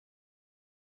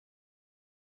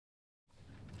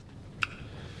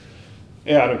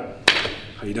Yeah, Adam.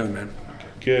 How you doing, man?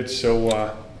 Good.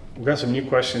 So we got some new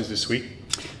questions this week.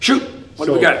 Shoot! What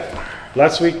do we got?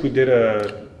 Last week we did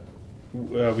a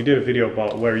video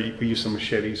about where we use some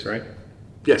machetes, right?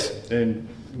 Yes. And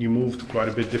you moved quite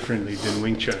a bit differently than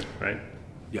Wing Chun, right?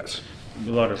 Yes. A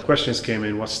lot of questions came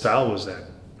in. What style was that?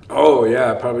 Oh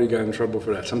yeah, I probably got in trouble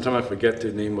for that. Sometimes I forget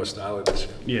to name what style it is.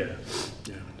 Yeah.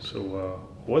 Yeah. So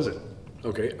what was it?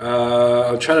 Okay.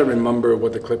 I'll try to remember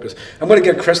what the clip is. I'm going to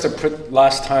get Chris to put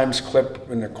last time's clip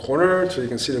in the corner so you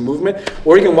can see the movement,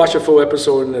 or you can watch a full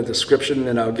episode in the description,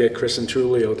 and I'll get Chris and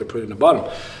Tulio to put it in the bottom.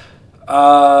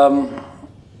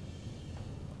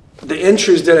 The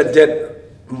entries that I did,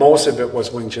 most of it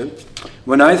was Wing Chun.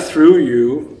 When I threw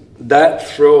you, that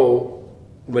throw,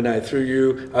 when I threw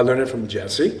you, I learned it from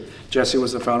Jesse. Jesse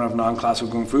was the founder of non-classical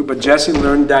Kung Fu, but Jesse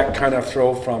learned that kind of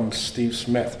throw from Steve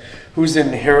Smith, who's the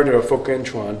inheritor of Wing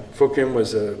Chun. Wing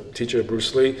was a teacher of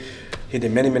Bruce Lee. He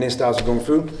did many, many styles of Kung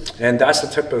Fu, and that's the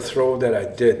type of throw that I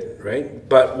did, right?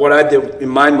 But what I did, in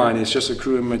my mind, is just a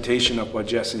crude imitation of what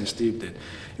Jesse and Steve did.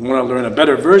 You want to learn a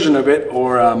better version of it,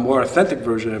 or a more authentic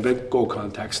version of it, go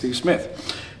contact Steve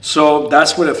Smith. So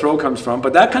that's where the throw comes from.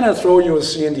 But that kind of throw you will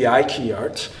see in the Aiki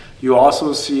arts. You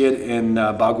also see it in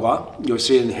Bagua. You'll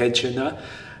see it in Head Chin.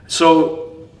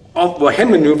 So, well,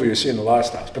 hand maneuver you see in a lot of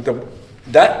styles, but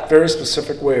that very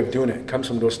specific way of doing it comes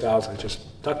from those styles I just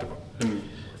talked about.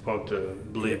 About the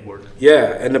blade work.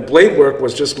 Yeah, and the blade work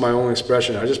was just my own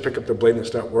expression. I just pick up the blade and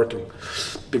start working.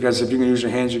 Because if you can use your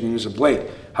hands, you can use a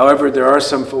blade. However, there are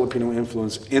some Filipino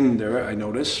influence in there, I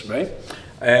notice, right?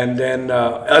 And then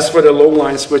as for the low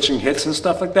line switching hits and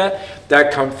stuff like that,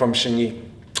 that comes from Xingyi.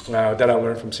 That I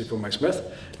learned from Sifu Mike Smith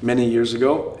many years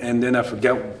ago. And then I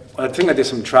think I did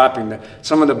some trapping.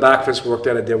 Some of the back fist work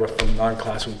that I did were from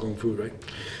non-classical Kung Fu, right?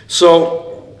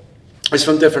 So it's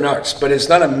from different arts, but it's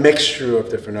not a mixture of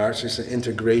different arts, it's an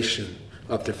integration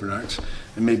of different arts.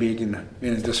 And maybe you can,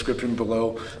 in the description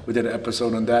below, we did an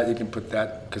episode on that, you can put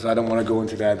that, because I don't want to go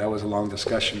into that. That was a long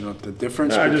discussion of the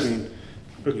difference between...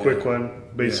 Just a quick one.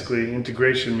 Basically,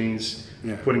 integration means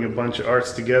putting a bunch of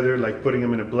arts together, like putting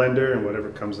them in a blender and whatever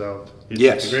comes out. It's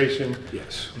integration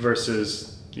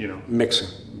versus,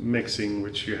 mixing,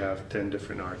 which you have 10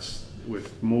 different arts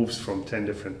with moves from 10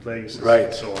 different places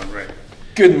and so on, right?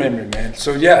 Good memory, man.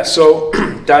 So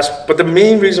but the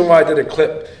main reason why I did a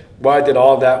clip, why I did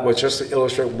all that, was just to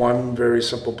illustrate one very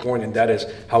simple point, and that is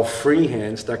how free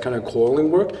hands, that kind of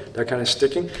coiling work, that kind of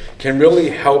sticking, can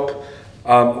really help.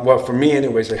 Well, for me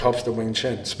anyways, it helps the Wing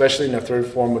Chun, especially in the third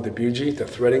form with the buji, the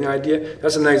threading idea.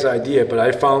 That's a nice idea, but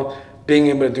I found being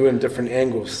able to do it in different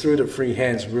angles through the free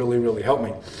hands really, really helped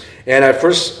me. And I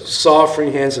first saw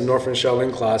free hands in Northern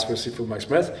Shaolin class with Sifu Mike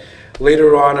Smith.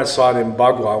 Later on, I saw it in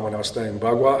Bagua when I was studying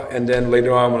Bagua, and then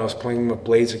later on when I was playing with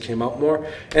blades, it came out more.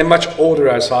 And much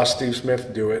older, I saw Steve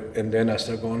Smith do it, and then I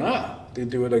started going, they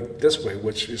do it like this way,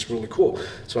 which is really cool.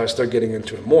 So I started getting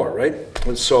into it more, right?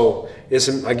 And so it's,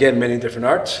 again, many different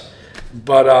arts,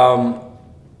 but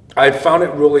I found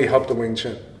it really helped the Wing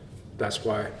Chun. That's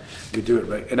why we do it,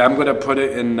 right? And I'm gonna put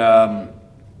it in the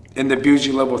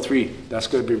Buji level 3. That's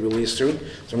gonna be released soon.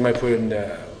 So I'm gonna put it in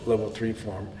the level 3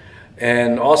 form.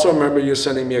 And also remember you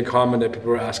sending me a comment that people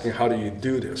were asking, how do you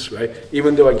do this, right?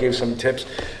 Even though I gave some tips.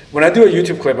 When I do a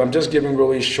YouTube clip, I'm just giving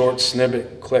really short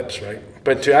snippet clips, right?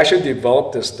 But to actually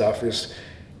develop this stuff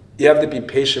you have to be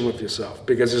patient with yourself,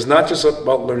 because it's not just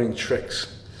about learning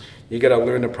tricks. You gotta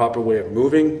learn the proper way of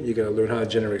moving. You gotta learn how to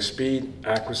generate speed,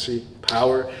 accuracy,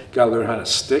 power. You gotta learn how to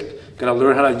stick. You gotta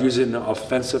learn how to use it in an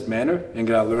offensive manner, and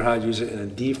you gotta learn how to use it in a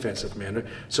defensive manner.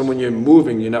 So when you're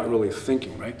moving, you're not really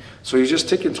thinking, right? So you just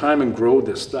take your time and grow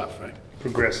this stuff, right?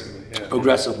 Progressively, yeah.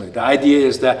 Progressively. The idea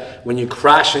is that when you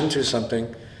crash into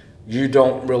something, you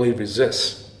don't really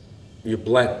resist. You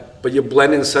blend. But you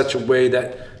blend in such a way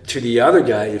that to the other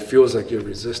guy, it feels like you're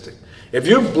resisting. If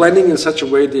you're blending in such a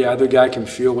way the other guy can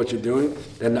feel what you're doing,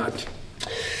 then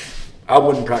I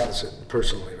wouldn't practice it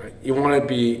personally, right? You want to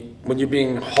be, when you're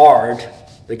being hard,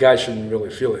 the guy shouldn't really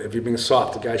feel it. If you're being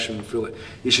soft, the guy shouldn't feel it.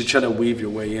 You should try to weave your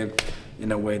way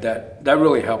in a way that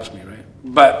really helps me, right?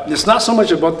 But it's not so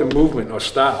much about the movement or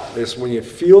style. It's when you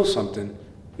feel something,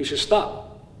 you should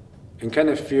stop and kind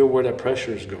of feel where that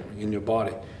pressure is going in your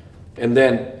body. And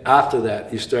then after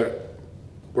that, you start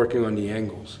working on the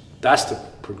angles. That's the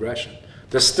progression.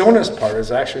 The stillness part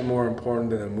is actually more important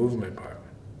than the movement part.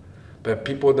 But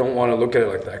people don't want to look at it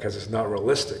like that because it's not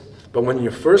realistic. But when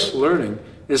you're first learning,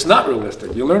 it's not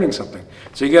realistic. You're learning something.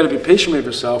 So you got to be patient with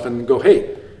yourself and go,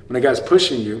 hey, when a guy's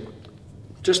pushing you,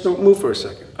 just don't move for a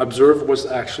second. Observe what's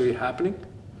actually happening.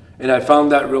 And I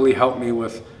found that really helped me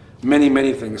with many,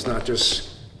 many things, not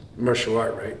just martial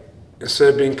art, right? instead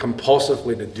of being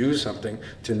compulsively to do something,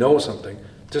 to know something,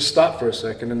 just stop for a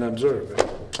second and observe it.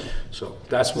 So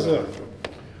that's what I learned from.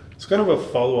 It's kind of a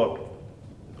follow-up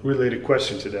related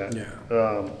question to that.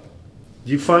 Yeah.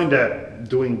 Do you find that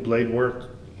doing blade work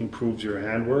improves your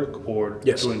handwork, or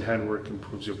yes. doing handwork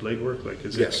improves your blade work? Like,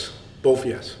 is yes. it? Both,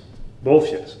 yes.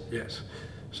 Both, yes. Yes.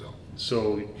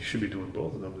 So you should be doing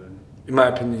both of them then. In my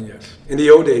opinion, yes. In the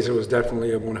old days, it was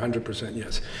definitely a 100%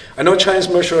 yes. I know Chinese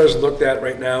martial arts is looked at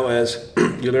right now as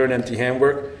you learn empty hand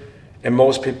work, and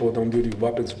most people don't do the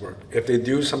weapons work. If they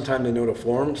do, sometimes they know the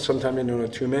form, sometimes they know the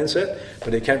two-man set,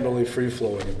 but they can't really free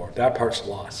flow anymore. That part's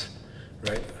lost,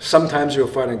 right? Sometimes you'll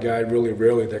find a guy really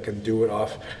rarely that can do it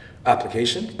off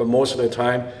application, but most of the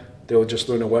time, they'll just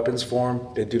learn the weapons form,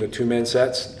 they do the two-man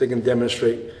sets, they can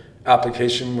demonstrate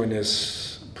application when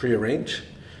it's prearranged.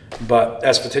 But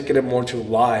as for taking it more to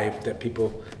live, that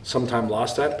people sometimes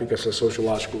lost that because of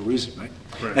sociological reason,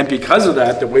 right? And because of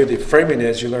that, the way they frame it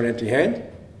is you learn empty hand,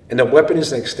 and the weapon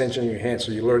is an extension of your hand.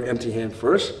 So you learn empty hand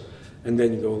first, and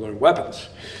then you go learn weapons.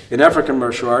 In African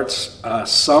martial arts,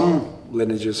 some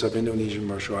lineages of Indonesian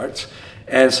martial arts,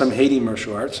 and some Haiti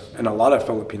martial arts, and a lot of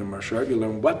Filipino martial arts, you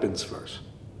learn weapons first,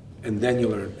 and then you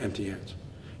learn empty hands.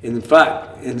 In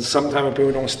fact, sometimes when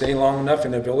people don't stay long enough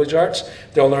in the village arts,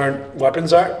 they'll learn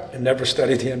weapons art and never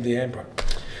study the empty hand part.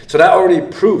 So that already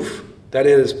proof that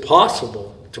it is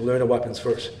possible to learn the weapons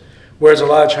first. Whereas a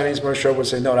lot of Chinese martial arts would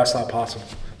say, no, that's not possible.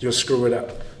 You'll screw it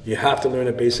up. You have to learn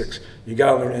the basics. You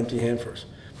got to learn empty hand first.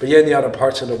 But yet in the other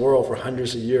parts of the world for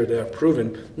hundreds of years, they have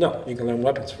proven, no, you can learn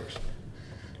weapons first.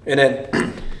 And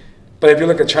then, but if you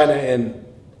look at China in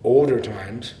older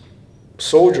times,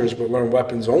 soldiers would learn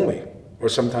weapons only, or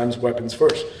sometimes weapons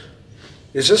first.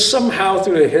 It's just somehow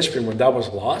through the history, when that was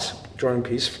lost during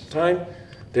peacetime,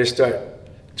 they start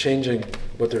changing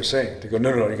what they're saying. They go,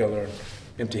 no, you gotta learn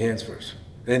empty hands first.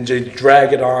 And they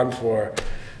drag it on for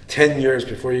 10 years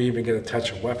before you even get a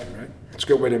touch of weapon, right? It's a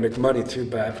good way to make money too,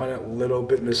 but I find it a little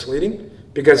bit misleading,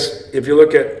 because if you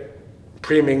look at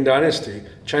pre-Ming Dynasty,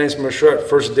 Chinese martial art,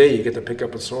 first day you get to pick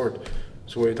up a sword.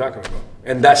 So what are you talking about?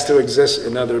 And that still exists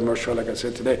in other martial arts, like I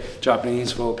said today,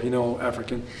 Japanese, Filipino,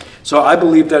 African. So I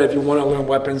believe that if you want to learn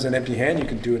weapons and empty hand, you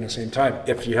can do it at the same time,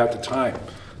 if you have the time.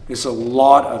 It's a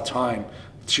lot of time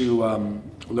to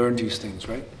learn these things,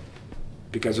 right?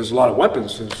 Because there's a lot of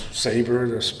weapons. There's saber,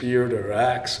 there's spear, there's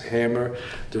axe, hammer,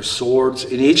 there's swords.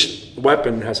 And each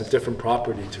weapon has a different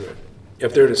property to it.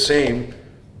 If they're the same,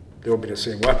 they will be the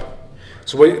same weapon.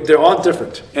 So they're all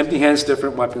different. Empty hands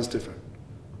different, weapons different.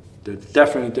 They're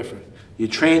definitely different. You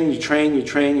train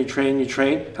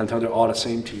until they're all the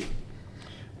same to you.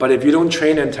 But if you don't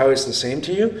train until it's the same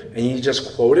to you, and you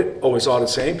just quote it, oh, it's all the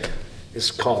same, it's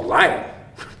called lying,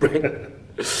 right?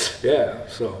 Yeah,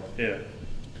 so. Yeah.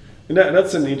 And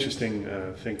that's an interesting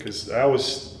thing, because I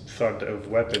always thought of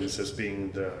weapons as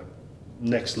being the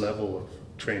next level of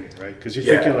training, right? Because you're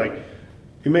thinking like,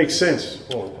 it makes sense.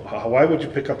 Oh, why would you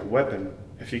pick up a weapon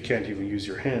if you can't even use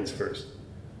your hands first?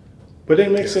 But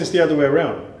it makes sense the other way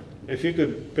around. If you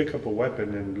could pick up a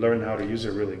weapon and learn how to use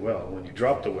it really well, when you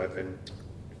drop the weapon,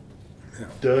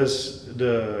 do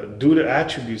the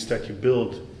attributes that you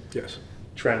build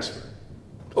transfer?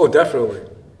 Oh, definitely.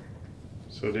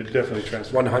 So they definitely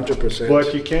transfer. 100%.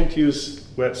 But you can't use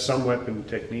some weapon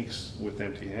techniques with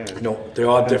empty hands. No, they're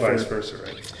all different. Vice versa,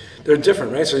 right? They're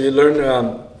different, right? So you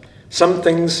learn some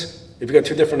things, if you got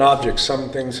two different objects, some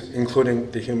things, including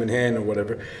the human hand or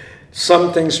whatever,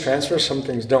 some things transfer, some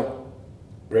things don't,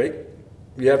 right?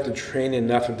 You have to train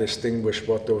enough to distinguish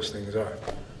what those things are.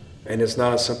 And it's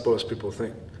not as simple as people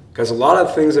think. Because a lot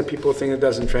of things that people think that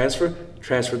doesn't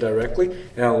transfer directly,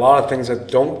 and a lot of things that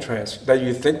don't transfer, that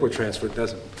you think would transfer,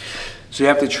 doesn't. So you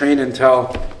have to train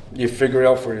until you figure it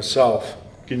out for yourself.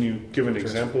 Can you give an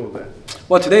example of that?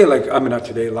 Well, today, not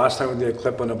today, last time we did a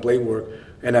clip on the blade work,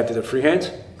 and I did the free hands,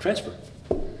 transfer,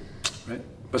 right?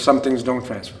 But some things don't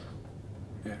transfer.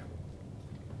 Yeah.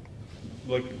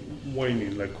 Like, what do you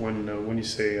mean? Like when you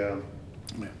say,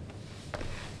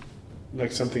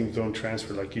 like something don't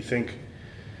transfer, like you think.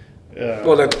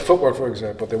 Well, like footwork, for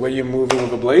example, the way you move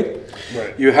with a blade,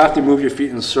 right. You have to move your feet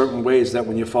in certain ways that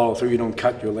when you follow through, you don't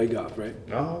cut your leg off, right?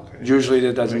 Oh, okay. Usually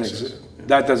that doesn't exist.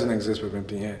 That doesn't exist with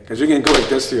empty hand, because you can go like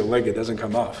this to your leg, it doesn't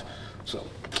come off. So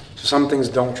some things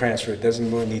don't transfer. It doesn't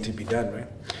really need to be done, right?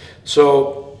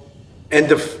 So, and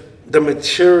the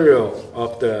material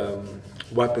of the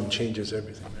weapon changes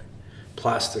everything, right?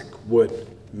 Plastic, wood,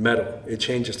 metal, it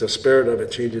changes. The spirit of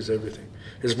it changes everything.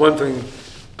 It's one thing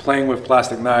playing with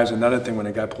plastic knives, another thing when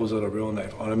a guy pulls out a real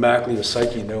knife, automatically your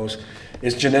psyche knows,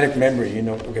 it's genetic memory, you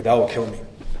know, okay, that will kill me.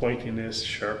 pointiness,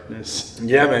 sharpness.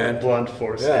 Yeah, man. Blunt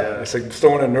force. Yeah. It's like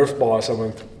throwing a Nerf ball at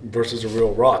someone versus a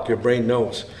real rock. Your brain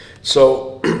knows.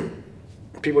 So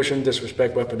people shouldn't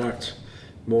disrespect weapon arts.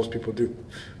 Most people do.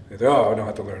 They say, oh, I don't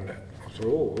have to learn that. So,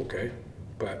 oh, okay.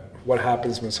 But what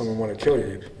happens when someone wants to kill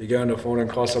you? You get on the phone and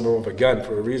call someone with a gun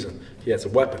for a reason. He has a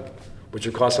weapon. Would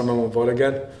you call someone without a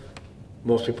gun?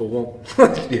 Most people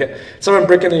won't. Yeah. Someone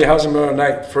breaking into your house in the middle of the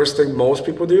night, first thing most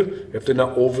people do, if they're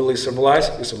not overly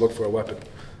civilized, is to look for a weapon.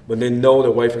 When they know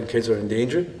their wife and kids are in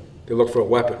danger, they look for a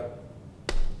weapon.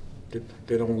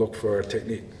 They don't look for a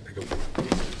technique.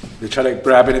 They try to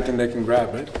grab anything they can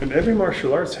grab, right? And every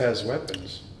martial arts has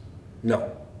weapons.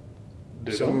 No.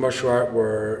 Some martial art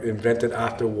were invented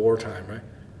after wartime, right?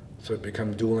 So it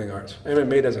become dueling arts.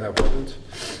 MMA doesn't have weapons.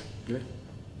 Yeah.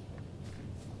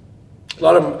 A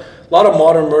lot of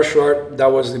modern martial art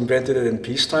that was invented in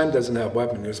peacetime doesn't have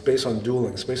weapons. It's based on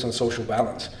dueling. It's based on social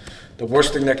balance. The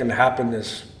worst thing that can happen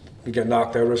is you get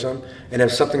knocked out or something. And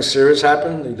if something serious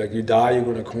happens, like you die, you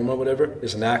go in a coma, whatever,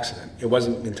 it's an accident. It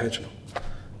wasn't intentional.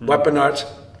 Weapon arts,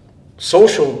 that's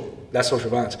social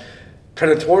violence.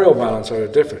 Predatorial violence are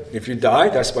different. If you die,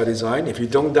 that's by design. If you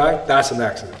don't die, that's an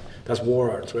accident. That's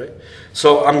war arts, right?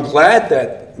 So I'm glad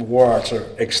that war arts are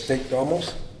extinct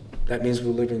almost. That means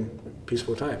we live in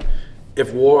peaceful time.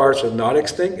 If war arts are not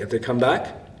extinct, if they come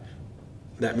back,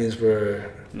 that means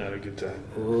we're not a good time.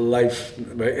 Life,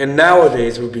 right? And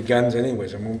nowadays it would be guns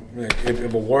anyways. I mean,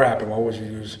 if a war happened, what would you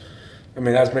use? I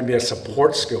mean, that's maybe a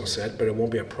support skill set, but it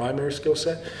won't be a primary skill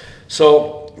set.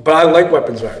 So, but I like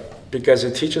weapons art because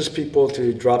it teaches people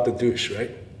to drop the douche,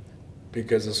 right?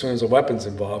 Because as soon as a weapon's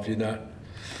involved, you're not,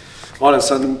 all of a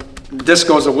sudden, this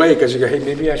goes away because you go, hey,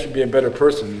 maybe I should be a better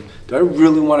person. Do I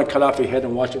really want to cut off your head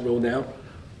and watch it roll down?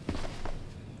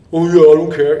 Oh yeah, I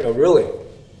don't care. Oh, really?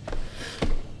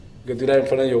 You can do that in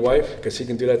front of your wife because he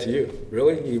can do that to you.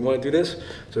 Really? You want to do this?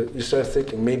 So you start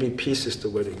thinking maybe peace is the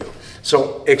way to go.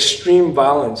 So extreme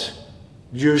violence,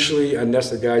 usually, unless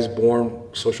the guy's born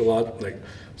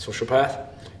sociopath,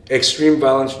 extreme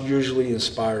violence usually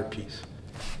inspired peace.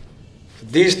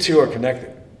 These two are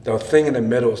connected. The thing in the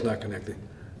middle is not connected.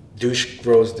 Douche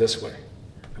grows this way.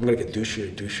 I'm going to get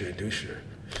douchier, douchier, douchier.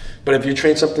 But if you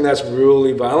train something that's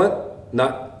really violent,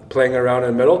 not playing around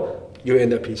in the middle, you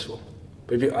end up peaceful.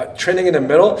 But if you're training in the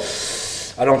middle,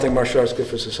 I don't think martial arts is good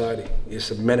for society.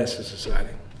 It's a menace to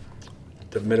society.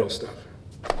 The middle stuff.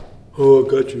 Oh, I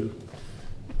got you.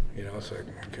 You know, it's like,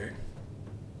 okay.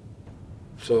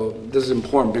 So this is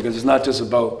important because it's not just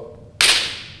about,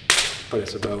 but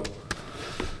it's about,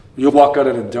 you walk out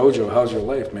of the dojo, how's your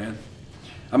life, man?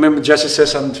 I remember Jesse said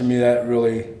something to me that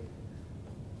really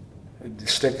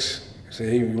sticks. He said,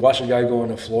 hey, you watch a guy go on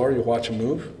the floor, you watch him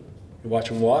move, you watch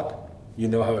him walk, you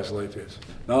know how his life is.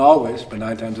 Not always, but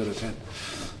 9 times out of 10.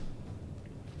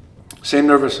 Same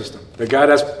nervous system. The guy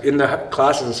that's in the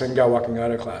class is the same guy walking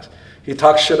out of class. He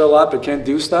talks shit a lot but can't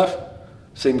do stuff,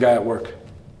 same guy at work,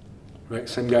 right?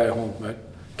 Same guy at home, right?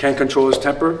 Can't control his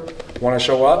temper, want to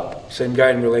show up, same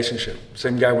guy in relationship,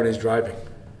 same guy when he's driving.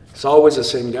 It's always the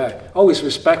same guy. Always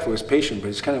respectful, he's patient, but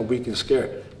he's kind of weak and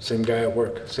scared. Same guy at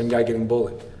work, same guy getting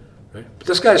bullied, right? But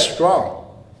this guy's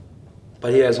strong,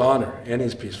 but he has honor and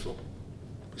he's peaceful.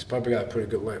 He's probably got a pretty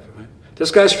good life, right? This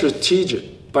guy's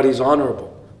strategic, but he's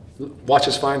honorable. Watch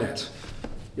his finance.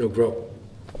 You'll grow,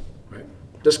 right?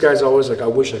 This guy's always like, I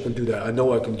wish I could do that. I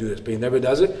know I can do this, but he never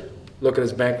does it. Look at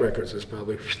his bank records. It's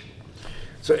probably...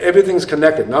 So everything's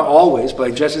connected. Not always, but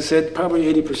like Jesse said,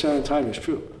 probably 80% of the time it's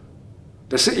true.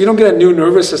 You don't get a new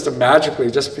nervous system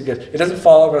magically just because... It doesn't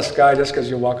fall out of the sky just because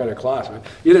you walk out of class, right?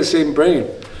 You have the same brain.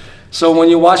 So when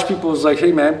you watch people, it's like,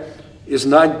 hey man, it's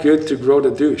not good to grow the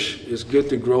douche. It's good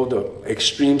to grow the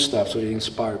extreme stuff so you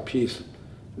inspire peace.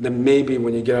 Then maybe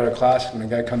when you get out of class and the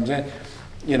guy comes in,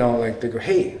 you know, like they go,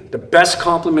 hey, the best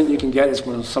compliment you can get is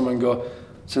when someone go,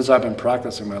 since I've been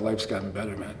practicing, my life's gotten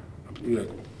better, man. You're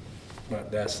like, well,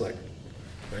 that's like,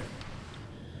 right?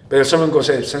 But if someone goes,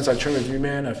 hey, since I trained with you,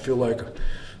 man, I feel like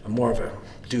I'm more of a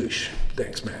douche.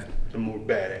 Thanks, man. I'm more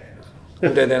badass.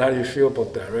 then how do you feel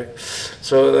about that, right?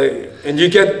 So, like, and you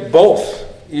get both.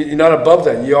 You're not above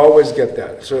that. You always get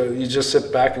that. So you just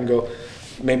sit back and go,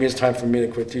 maybe it's time for me to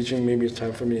quit teaching. Maybe it's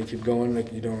time for me to keep going.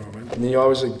 Like, you don't know, right? And you're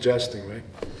always adjusting, right?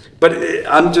 But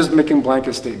I'm just making a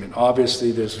blanket statement.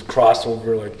 Obviously, there's a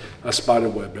crossover, like a spider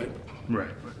web, right?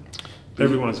 Right.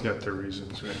 Everyone's got their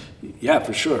reasons, right? Yeah,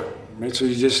 for sure. Right? So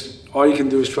you just, all you can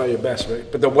do is try your best,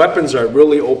 right? But the weapons art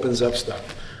really opens up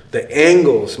stuff. The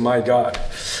angles, my God.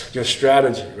 Your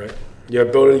strategy, right? Your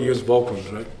ability to use vocals,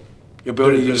 right? Your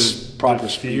ability to use proper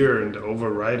fear and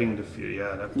overriding the fear,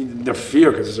 yeah. The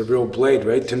fear, because it's a real blade,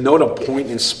 right? To know the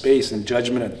point in space and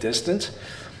judgment at distance,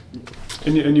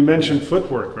 And you mentioned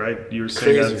footwork, right? You were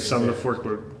saying that some of the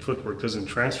footwork doesn't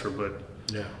transfer, but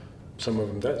yeah, some of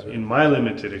them does. Right? In my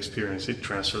limited experience, it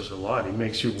transfers a lot. It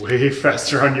makes you way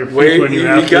faster on your feet when you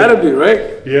have to. You gotta be,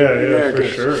 right? Yeah, for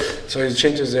sure. So it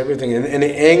changes everything, and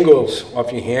the angles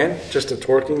off your hand, just the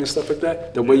torquing and stuff like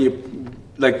that. The way you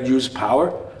like use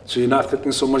power, so you're not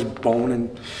fitting so much bone,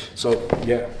 and so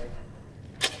yeah,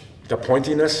 the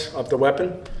pointiness of the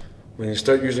weapon. When you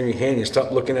start using your hand, you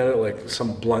stop looking at it like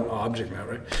some blunt object now,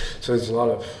 right? So there's a lot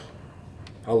of,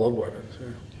 I love weapons.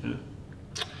 Yeah.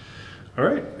 All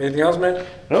right. Anything else, man?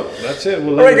 Nope, that's it.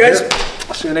 All right, guys.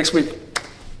 I'll see you next week.